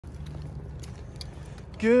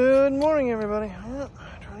Good morning, everybody. Well,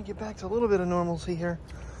 trying to get back to a little bit of normalcy here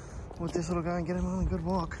with this little guy and get him on a good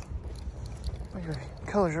walk. Your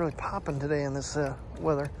colors are really popping today in this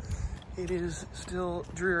weather. It is still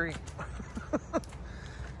dreary.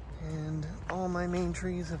 And all my main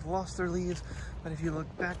trees have lost their leaves, but if you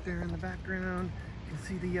look back there in the background, you can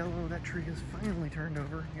see the yellow. That tree has finally turned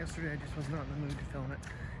over. Yesterday I just was not in the mood to film it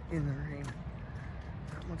in the rain.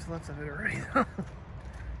 Not much left of it already though.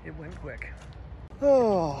 It went quick.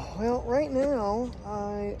 Oh, well, right now,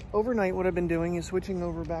 overnight what I've been doing is switching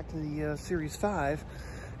over back to the Series 5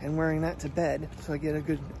 and wearing that to bed so I get a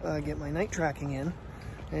good, get my night tracking in.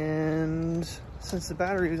 And since the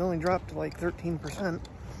battery has only dropped to like 13%,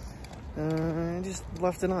 I just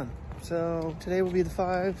left it on. So today will be the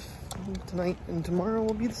 5, tonight and tomorrow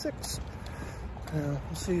will be the 6. We'll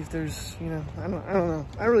see if there's, you know, I don't know.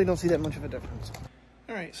 I really don't see that much of a difference.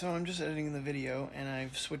 Alright, so I'm just editing the video, and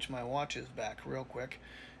I've switched my watches back real quick.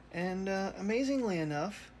 And amazingly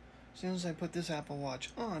enough, as soon as I put this Apple Watch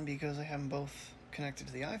on, because I have them both connected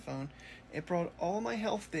to the iPhone, it brought all my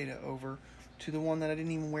health data over to the one that I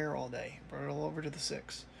didn't even wear all day. It brought it all over to the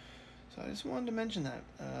 6. So I just wanted to mention that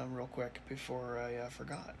real quick before I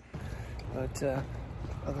forgot. But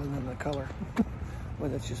other than the color,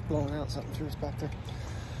 well, it's just blowing out something through its back there.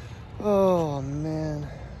 Oh, man.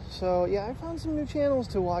 So yeah, I found some new channels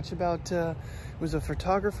to watch about, it was a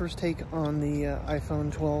photographer's take on the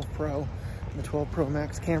iPhone 12 Pro, and the 12 Pro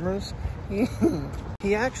Max cameras. He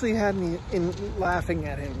actually had me laughing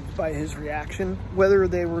at him by his reaction. Whether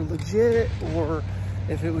they were legit or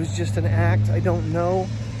if it was just an act, I don't know.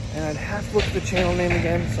 And I'd have to look at the channel name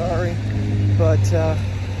again, sorry. But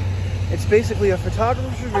it's basically a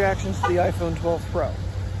photographer's reactions to the iPhone 12 Pro.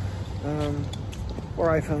 Or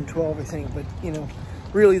iPhone 12, I think, but you know,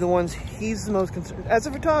 really the ones he's the most concerned, as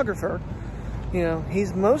a photographer, you know,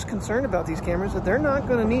 he's most concerned about these cameras, that they're not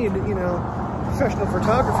going to need, you know, professional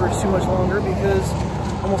photographers too much longer, because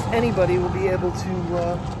almost anybody will be able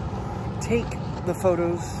to take the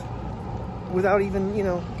photos without even, you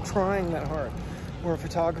know, trying that hard. Or a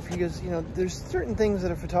photographer, because, you know, there's certain things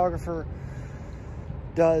that a photographer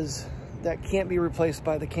does that can't be replaced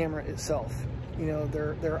by the camera itself. You know,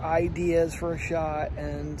 their ideas for a shot,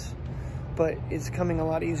 but it's coming a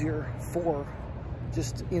lot easier for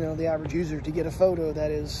just, you know, the average user to get a photo that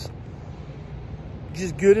is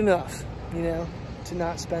just good enough, you know, to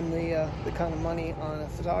not spend the kind of money on a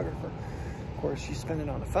photographer. Of course, you spend it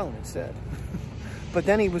on a phone instead. But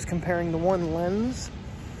then he was comparing the one lens.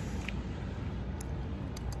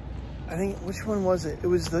 I think, which one was it? It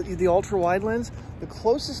was the ultra wide lens. The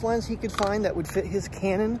closest lens he could find that would fit his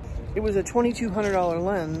Canon, it was a $2,200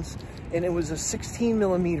 lens, and it was a 16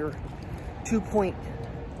 millimeter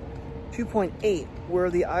 2.8, where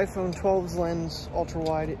the iPhone 12's lens ultra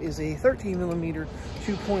wide is a 13 millimeter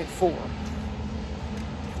 2.4.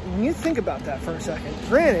 When you think about that for a second,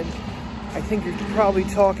 granted, I think you're probably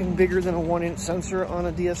talking bigger than a 1-inch sensor on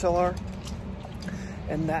a DSLR,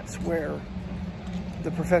 and that's where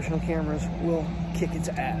the professional cameras will kick its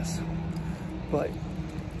ass. But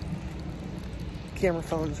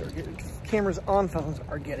cameras on phones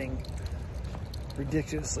are getting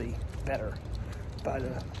ridiculously better. But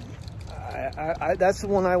that's the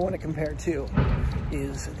one I want to compare to,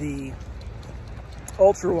 is the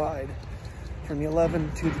ultra wide from the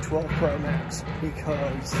 11 to the 12 Pro Max,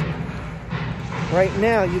 because right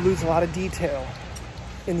now you lose a lot of detail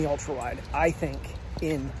in the ultra wide, I think,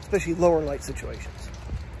 in especially lower light situations.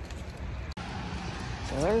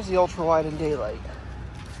 So there's the ultra wide in daylight.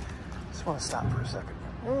 Just want to stop for a second.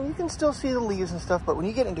 And you can still see the leaves and stuff, but when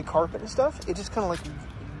you get into carpet and stuff, it just kind of like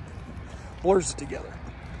blurs it together.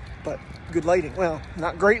 But good lighting. Well,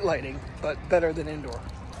 not great lighting, but better than indoor.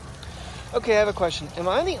 Okay, I have a question. Am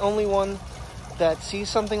I the only one that sees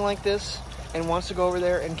something like this and wants to go over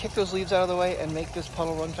there and kick those leaves out of the way and make this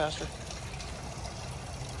puddle run faster?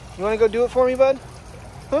 You want to go do it for me, bud?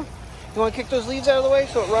 Huh? You want to kick those leaves out of the way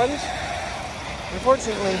so it runs?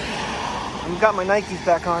 Unfortunately, I've got my Nikes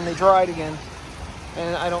back on. They dried again,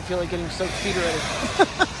 and I don't feel like getting soaked feet already.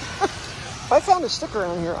 If I found a stick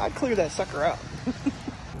around here, I'd clear that sucker out.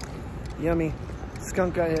 Yummy.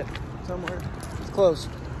 Skunk got hit somewhere. It's close.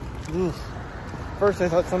 Oof. First I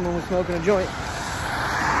thought someone was smoking a joint.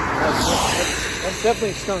 That's definitely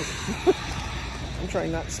a skunk. I'm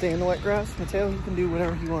trying not to stay in the wet grass. Mateo, he can do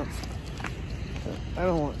whatever he wants. So I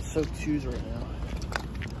don't want soaked shoes right now,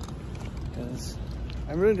 because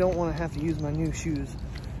I really don't want to have to use my new shoes.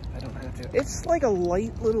 I don't have to. It's like a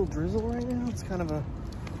light little drizzle right now. It's kind of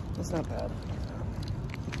it's not bad.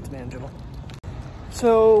 It's manageable.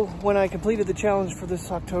 So when I completed the challenge for this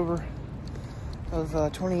October, of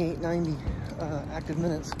 2890 active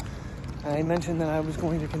minutes. I mentioned that I was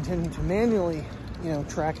going to continue to manually,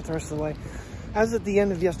 track it the rest of the way. As at the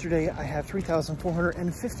end of yesterday, I had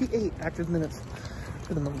 3,458 active minutes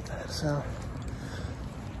for the month. So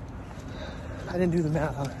I didn't do the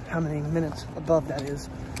math on how many minutes above that is.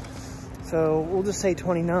 So we'll just say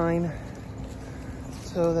 29.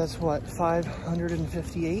 So that's what,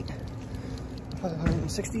 558?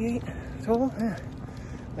 568 total? Yeah.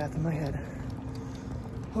 Math in my head.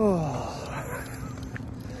 Oh,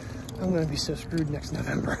 I'm going to be so screwed next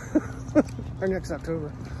November. Or next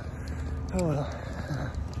October. Oh well.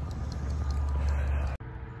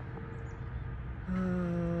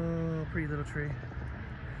 Oh, pretty little tree.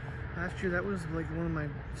 Last year that was like one of my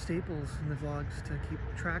staples in the vlogs to keep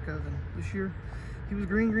track of, and this year he was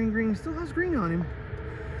green, green, green. Still has green on him,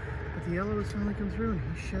 but the yellow has finally come through and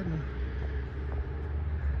he's shedding.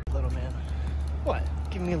 Little man. What?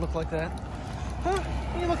 Giving me a look like that? Huh?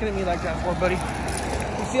 What are you looking at me like that for, buddy?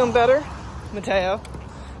 You feeling better, Mateo?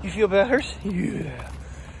 You feel better? Yeah.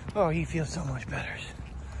 Oh, he feels so much better.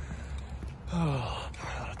 Oh,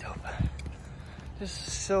 poor little dope. Just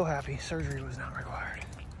so happy surgery was not required.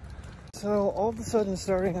 So all of a sudden,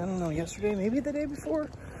 starting, I don't know, yesterday, maybe the day before,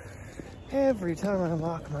 every time I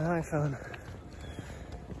unlock my iPhone,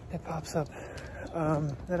 it pops up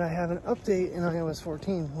that I have an update in iOS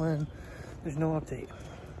 14 when there's no update.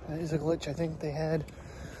 That is a glitch I think they had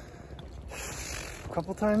a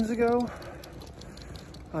couple times ago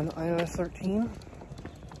on iOS 13.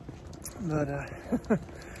 But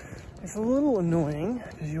it's a little annoying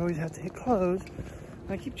because you always have to hit close.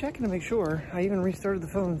 I keep checking to make sure. I even restarted the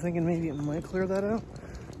phone thinking maybe it might clear that out.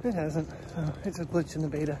 It hasn't. So it's a glitch in the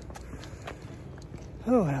beta.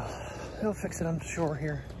 Oh well, they'll fix it, I'm sure,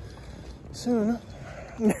 here soon.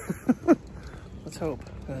 Let's hope,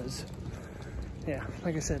 because yeah,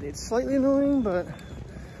 like I said, it's slightly annoying, but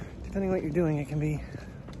depending on what you're doing, it can be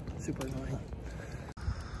super annoying.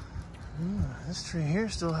 This tree here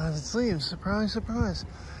still has its leaves. Surprise, surprise.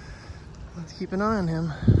 Let's keep an eye on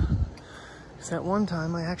him. Because that one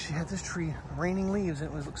time I actually had this tree raining leaves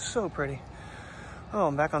and it looked so pretty. Oh,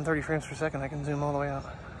 I'm back on 30 frames per second. I can zoom all the way out.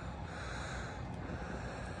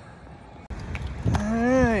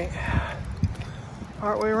 Alright.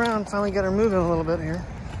 Part way around, finally got her moving a little bit here.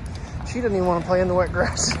 She doesn't even want to play in the wet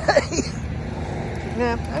grass today.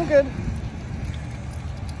 Nah, I'm good.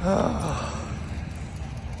 Oh.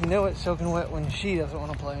 You know it's soaking wet when she doesn't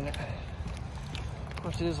want to play in it. Of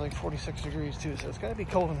course, it is like 46 degrees too, so it's got to be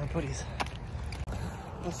cold in her putties.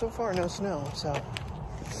 Well, so far, no snow, so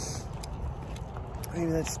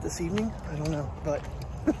maybe that's this evening. I don't know, but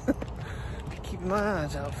keeping my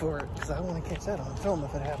eyes out for it because I want to catch that on film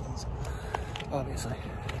if it happens, obviously.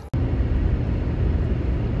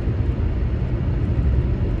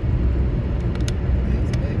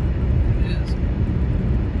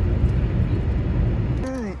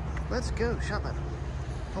 Let's go shopping.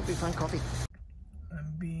 Hope you find coffee.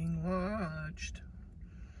 I'm being watched.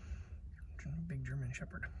 Big German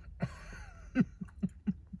Shepherd.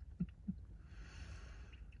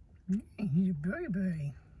 He's a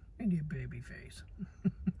baby. And a baby face.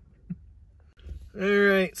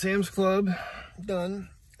 Alright, Sam's Club. Done.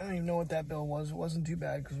 I don't even know what that bill was. It wasn't too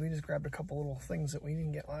bad because we just grabbed a couple little things that we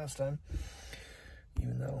didn't get last time.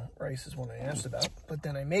 Even though rice is what I asked about. But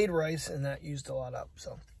then I made rice and that used a lot up,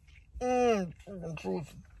 so.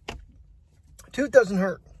 Tooth doesn't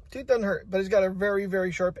hurt. Tooth doesn't hurt, but it's got a very,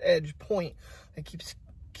 very sharp edge point that keeps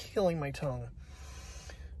killing my tongue.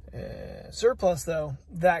 Surplus, though,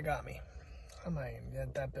 that got me.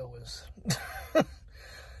 That bill was...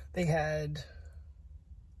 They had...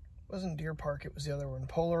 It wasn't Deer Park, it was the other one.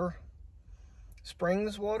 Polar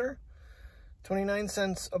Springs water. 29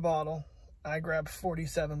 cents a bottle. I grabbed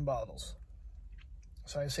 47 bottles.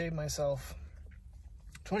 So I saved myself...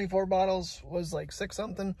 24 bottles was like $6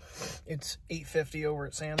 something. It's $8.50 over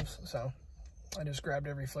at Sam's, so I just grabbed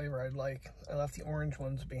every flavor I'd like. I left the orange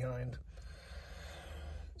ones behind.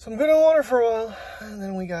 So I'm good on water for a while. And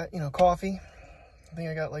then we got, coffee. I think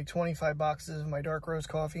I got like 25 boxes of my dark roast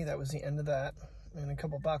coffee. That was the end of that. And a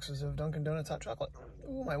couple boxes of Dunkin' Donuts hot chocolate.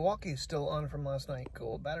 Ooh, my walkie's still on from last night.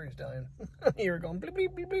 Cool, battery's dying. You're going bleep,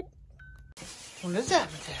 bleep, bleep, bleep. What is that,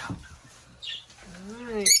 Mateo? All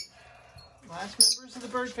right. Last members of the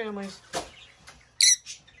bird families.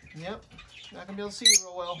 Yep. Not gonna be able to see you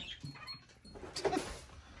real well. Throw me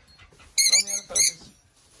out of focus.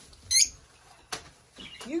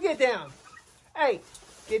 You get down. Hey,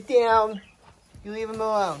 get down. You leave him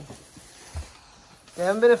alone. They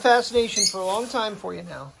haven't been a fascination for a long time for you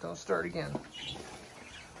now. Don't start again.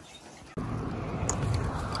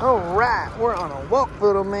 Alright, we're on a walk,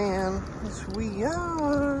 little man. Yes, we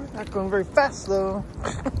are. Not going very fast, though.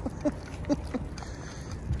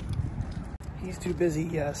 He's too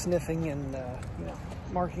busy sniffing and, you know,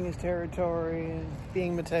 marking his territory and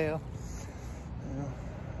being Mateo. You know,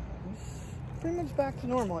 he's pretty much back to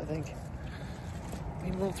normal, I think.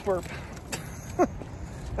 Maybe a little twerp.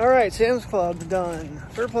 Alright, Sam's Club done.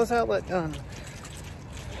 Surplus outlet done.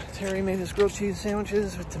 Terry made his grilled cheese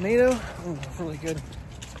sandwiches with tomato. Oh, really good.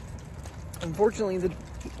 Unfortunately, the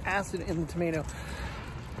acid in the tomato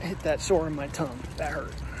hit that sore in my tongue. That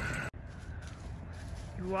hurt.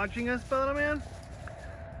 You watching us, Photo Man?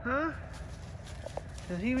 Huh?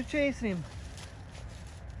 Because he was chasing him.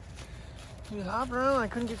 He was hopping around. I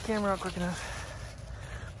couldn't get the camera out quick enough.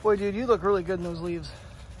 Boy, dude, you look really good in those leaves.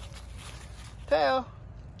 Mateo!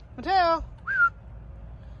 Mateo!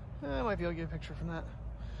 I might be able to get a picture from that.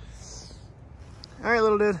 Alright,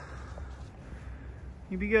 little dude.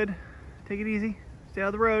 You be good. Take it easy. Stay out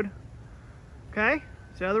of the road. Okay?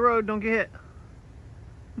 Stay out of the road. Don't get hit.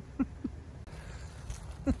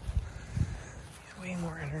 He's way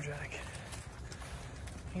more energetic.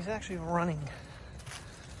 He's actually running.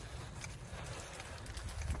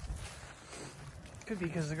 Could be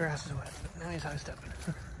because the grass is wet, but now he's high stepping.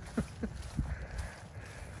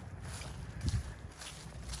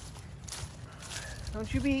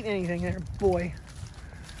 Don't you be eating anything there, boy.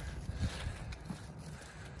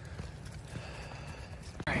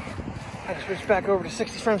 I switch back over to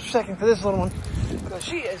 60 frames per second for this little one because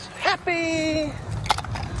she is happy.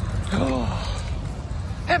 Oh,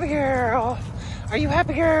 happy girl. Are you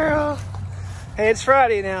happy, girl? Hey, it's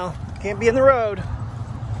Friday now. Can't be in the road.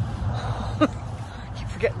 Keep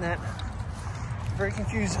forgetting that. I'm very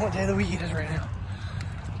confused on what day of the week it is right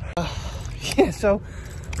now. Yeah, so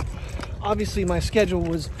obviously my schedule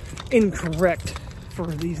was incorrect for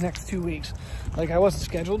these next 2 weeks. Like, I wasn't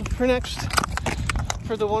scheduled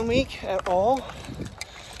for the 1 week at all,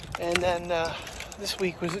 and then this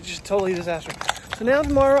week was just totally a disaster. So now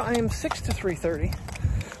tomorrow I am 6 to 3:30.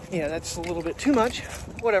 Yeah, that's a little bit too much.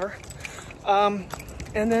 Whatever. And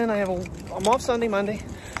then I'm off Sunday, Monday.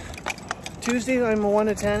 Tuesday I'm a 1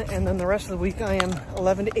 to 10, and then the rest of the week I am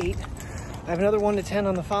 11 to 8. I have another 1 to 10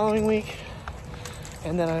 on the following week,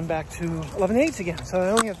 and then I'm back to 11 to 8s again. So I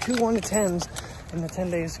only have 2 1 to 10s in the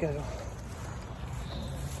 10 days schedule.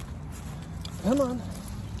 Come on.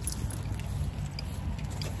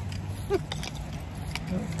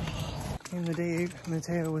 And the day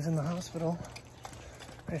Mateo was in the hospital,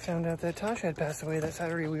 I found out that Tasha had passed away that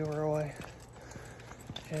Saturday we were away.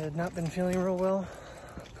 She had not been feeling real well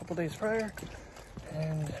a couple days prior,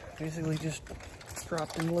 and basically just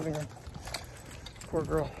dropped in the living room. Poor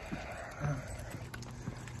girl.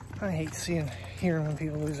 I hate seeing, hearing when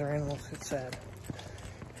people lose their animals. It's sad.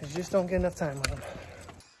 You just don't get enough time with them.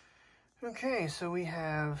 Okay, so we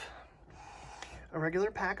have a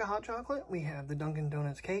regular pack of hot chocolate. We have the Dunkin'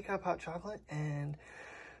 Donuts K-Cup hot chocolate and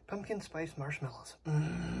pumpkin spice marshmallows.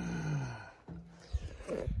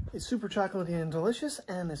 It's super chocolatey and delicious,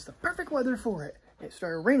 and it's the perfect weather for it. It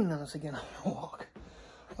started raining on us again on our walk.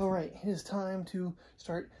 All right, it is time to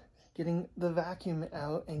start getting the vacuum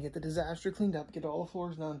out and get the disaster cleaned up, get all the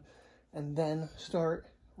floors done, and then start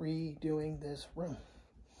redoing this room.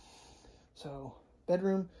 So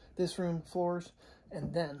bedroom, this room, floors,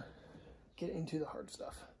 and then get into the hard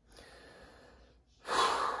stuff.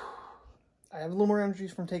 I have a little more energy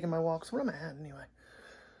from taking my walks. What am I at anyway?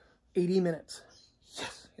 80 minutes.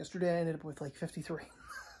 Yes. Yesterday I ended up with like 53.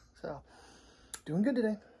 So, doing good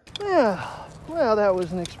today. Yeah. Well, that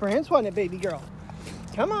was an experience, wasn't it, baby girl?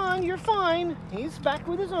 Come on, you're fine. He's back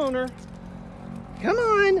with his owner. Come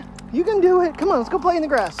on. You can do it. Come on, let's go play in the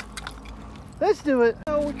grass. Let's do it.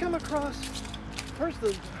 So we come across, first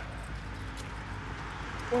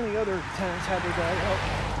one of the other tenants had their dog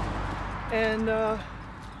out. And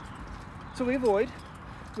so we avoid.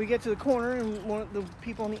 We get to the corner, and one of the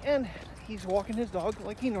people on the end, he's walking his dog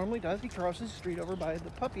like he normally does. He crosses the street over by the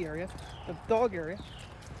puppy area, the dog area.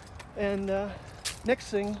 And next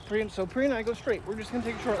thing, Pria and I go straight. We're just going to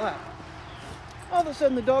take a short lap. All of a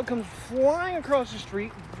sudden, the dog comes flying across the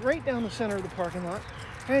street, right down the center of the parking lot,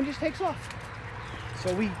 and just takes off.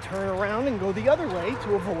 So we turn around and go the other way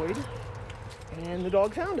to avoid, and the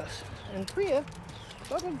dog found us. And Pria, the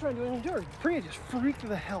dog wasn't trying to do anything to her. Pria just freaked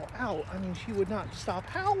the hell out. I mean, she would not stop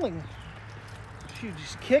howling. She was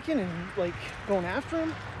just kicking and like going after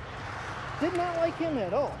him. Did not like him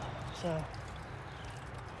at all. So,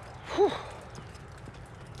 whew.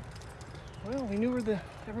 Well, we knew where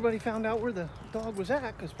everybody found out where the dog was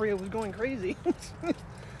at because Pria was going crazy.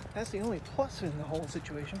 That's the only plus in the whole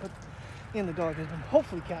situation. But the dog has been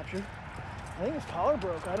hopefully captured. I think his collar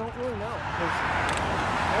broke. I don't really know.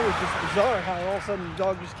 That was just bizarre how all of a sudden the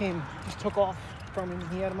dog just took off from him.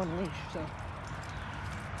 He had him on the leash. So,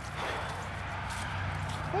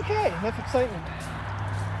 okay, enough excitement.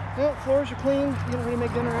 Well, floors are clean. Getting ready to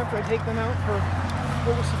make dinner after I take them out for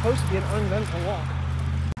what was supposed to be an uneventful walk.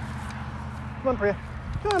 Come on, Pria.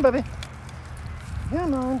 Come on, baby.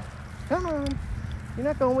 Come on. Come on. You're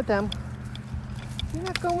not going with them. You're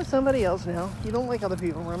not going with somebody else now. You don't like other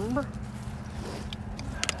people, remember?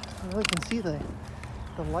 I really can see the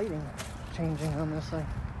lighting changing on this thing.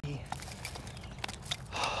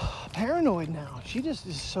 Paranoid now. She just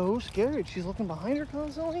is so scared. She's looking behind her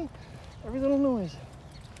constantly. Every little noise.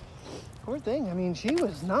 Poor thing. I mean, she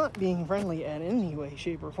was not being friendly at any way,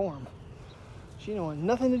 shape, or form. She didn't want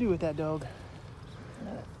nothing to do with that dog.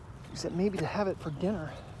 Except maybe to have it for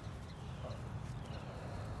dinner.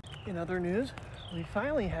 In other news, we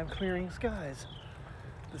finally have clearing skies.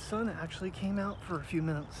 The sun actually came out for a few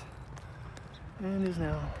minutes and is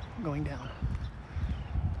now going down.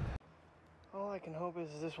 All I can hope is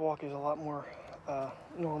this walk is a lot more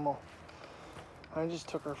normal. I just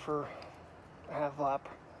took her for a half lap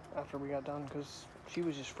after we got done because she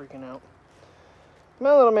was just freaking out. Come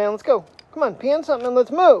on, little man, let's go. Come on, pee on something and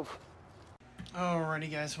let's move. Alrighty,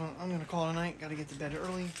 guys, well, I'm gonna call it a night. Gotta get to bed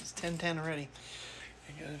early. It's 10:10 already.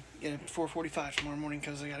 I gotta get at 4:45 tomorrow morning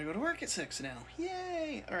because I gotta go to work at 6 now.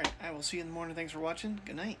 Yay! Alright, I will see you in the morning. Thanks for watching.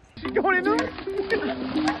 Good night. Going in there?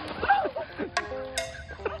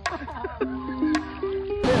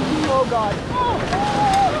 Oh, God. Oh.